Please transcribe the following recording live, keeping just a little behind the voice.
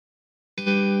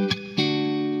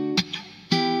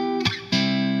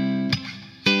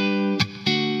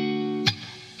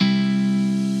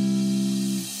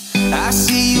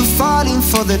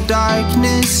for the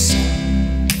darkness?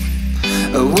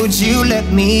 Would you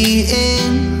let me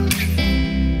in?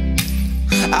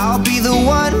 I'll be the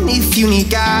one if you need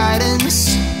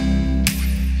guidance,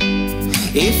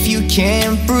 if you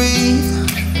can't breathe.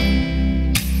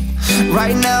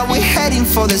 Right now we're heading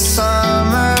for the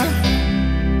summer.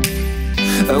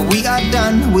 We are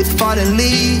done with fallen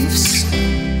leaves.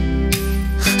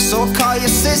 So call your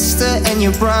sister and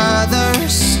your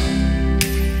brothers,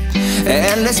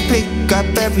 and let's pick up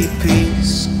every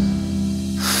piece.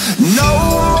 No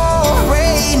more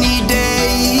rainy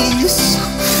days,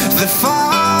 the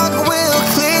fog will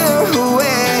clear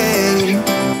away.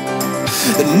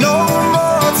 No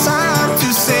more time to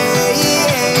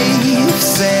save,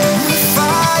 set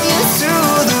fire to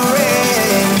the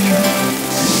rain.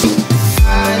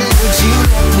 Would you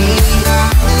let me?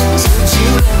 Would you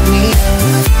let me?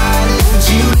 Would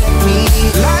you let me?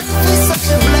 Life is such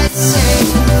a blessing.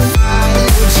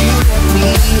 Would you let me?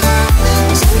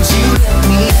 Would you let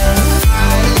me?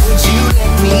 Would you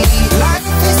let me? Life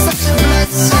is such a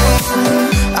blessing.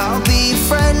 I'll be a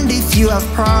friend if you have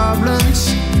problems,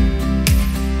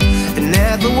 and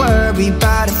never worry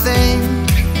about a thing.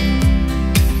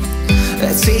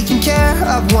 Taking care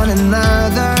of one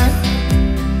another,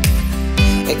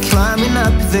 and climbing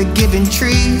up the given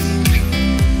tree.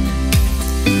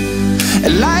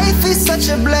 Life is such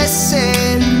a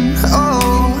blessing.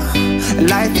 Oh,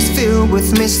 life is filled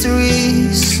with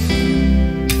mysteries.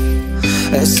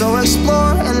 So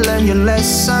explore and learn your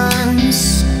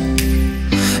lessons,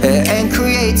 and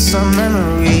create some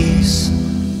memories.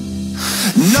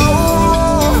 No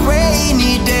more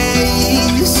rainy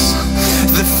days,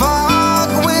 the fire